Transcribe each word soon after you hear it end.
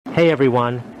Hey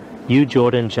everyone,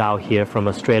 Jordan Zhao here from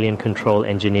Australian Control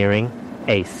Engineering,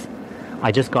 ACE.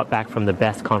 I just got back from the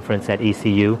BESS conference at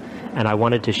ECU and I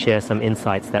wanted to share some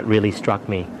insights that really struck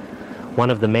me.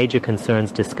 One of the major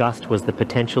concerns discussed was the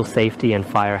potential safety and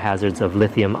fire hazards of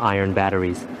lithium-ion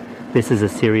batteries. This is a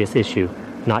serious issue,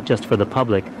 not just for the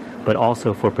public, but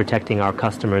also for protecting our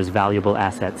customers' valuable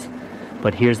assets.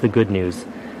 But here's the good news.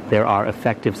 There are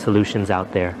effective solutions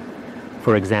out there.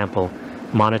 For example,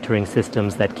 monitoring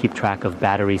systems that keep track of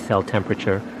battery cell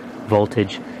temperature,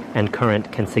 voltage, and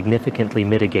current can significantly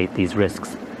mitigate these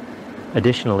risks.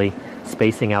 Additionally,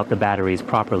 spacing out the batteries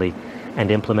properly and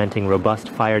implementing robust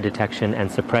fire detection and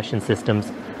suppression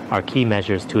systems are key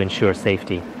measures to ensure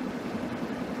safety.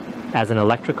 As an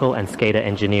electrical and SCADA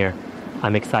engineer,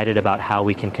 I'm excited about how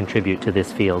we can contribute to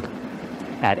this field.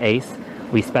 At ACE,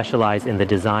 we specialize in the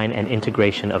design and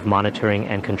integration of monitoring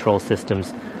and control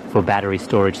systems for battery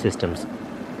storage systems.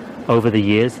 Over the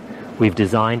years, we've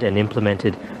designed and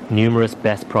implemented numerous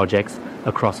BESS projects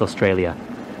across Australia.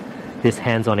 This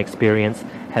hands-on experience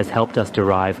has helped us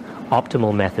derive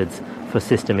optimal methods for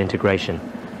system integration.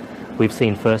 We've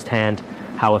seen firsthand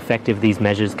how effective these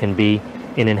measures can be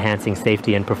in enhancing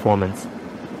safety and performance.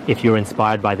 If you're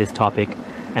inspired by this topic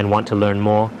and want to learn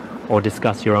more or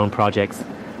discuss your own projects,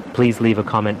 please leave a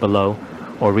comment below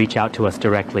or reach out to us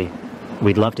directly.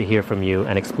 We'd love to hear from you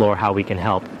and explore how we can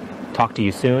help. Talk to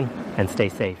you soon and stay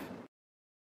safe.